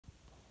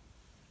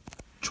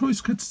Choice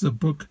Cuts is a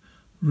book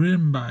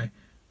written by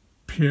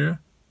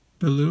Pierre,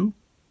 Boileau,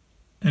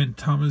 and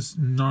Thomas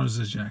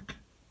Narcejac.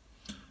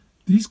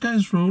 These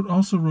guys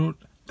also wrote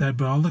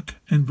Diabolique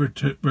and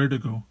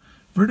Vertigo.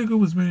 Vertigo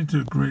was made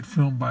into a great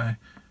film by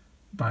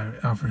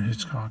Alfred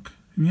Hitchcock.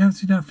 If you haven't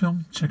seen that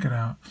film, check it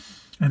out.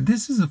 And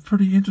this is a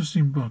pretty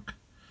interesting book.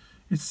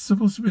 It's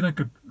supposed to be like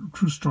a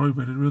true story,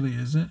 but it really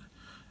isn't.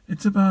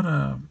 It's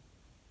about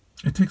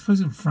it takes place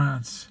in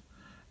France,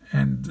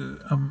 and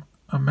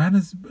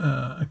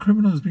a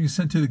criminal is being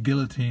sent to the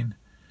guillotine,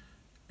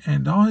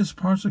 and all his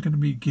parts are going to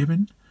be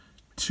given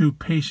to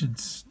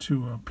patients,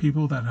 to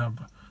people that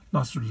have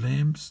lost their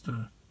limbs,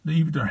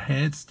 even their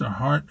heads, their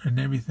heart, and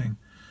everything.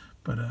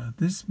 But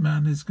this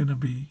man is going to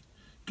be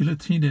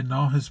guillotined, and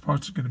all his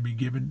parts are going to be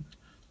given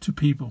to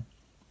people.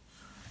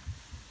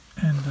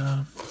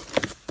 And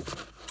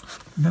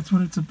that's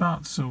what it's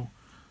about. So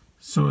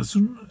as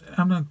soon,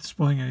 I'm not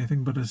spoiling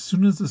anything, but as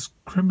soon as this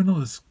criminal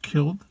is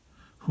killed,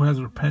 who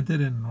has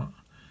repented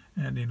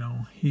and you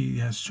know, he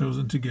has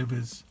chosen to give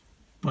his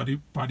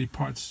body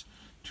parts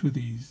to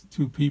these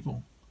two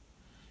people,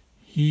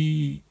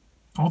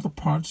 all the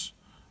parts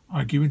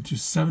are given to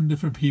 7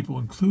 different people,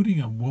 including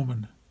a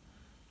woman.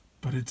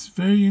 But it's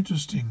very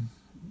interesting,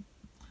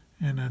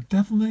 and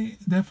definitely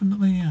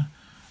a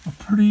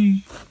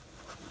pretty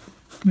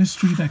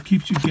mystery that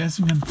keeps you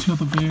guessing until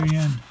the very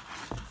end.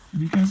 If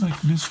you guys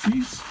like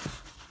mysteries,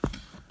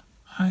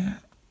 I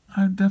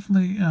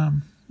definitely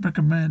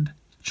recommend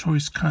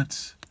Choice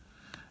Cuts,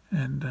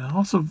 and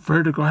also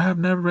Vertigo. I have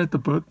never read the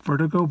book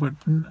Vertigo, but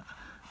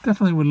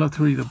definitely would love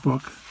to read the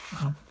book.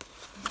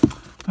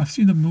 I've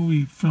seen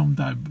the film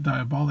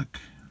Diabolique,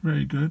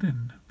 very good,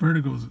 and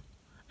Vertigo is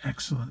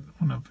excellent,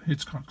 one of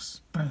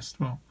Hitchcock's best.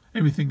 Well,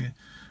 everything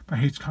by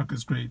Hitchcock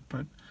is great,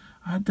 but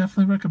I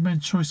definitely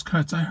recommend Choice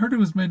Cuts. I heard it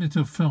was made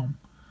into a film,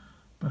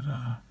 but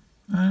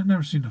I've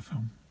never seen the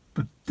film.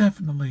 But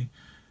definitely,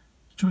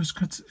 Choice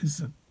Cuts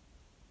is a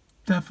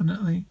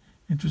definitely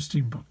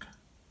interesting book.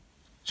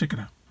 Check it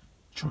out.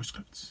 Choice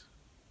Cuts.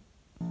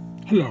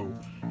 Hello.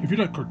 If you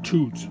like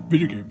cartoons,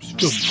 video games,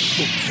 films,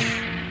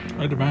 books,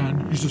 I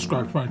demand you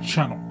subscribe to my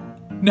channel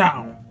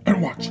now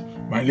and watch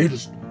my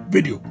latest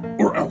video,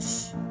 or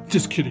else.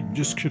 Just kidding.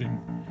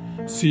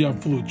 See,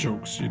 I'm full of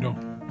jokes, you know.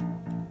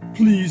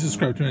 Please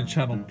subscribe to my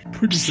channel.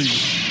 Pretty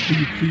please. Will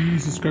you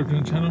please subscribe to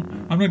my channel?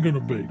 I'm not gonna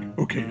beg.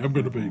 Okay, I'm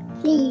gonna beg.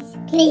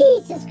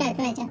 Please subscribe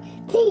to my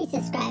channel. Please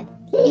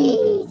subscribe.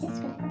 Please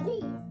subscribe.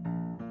 Please.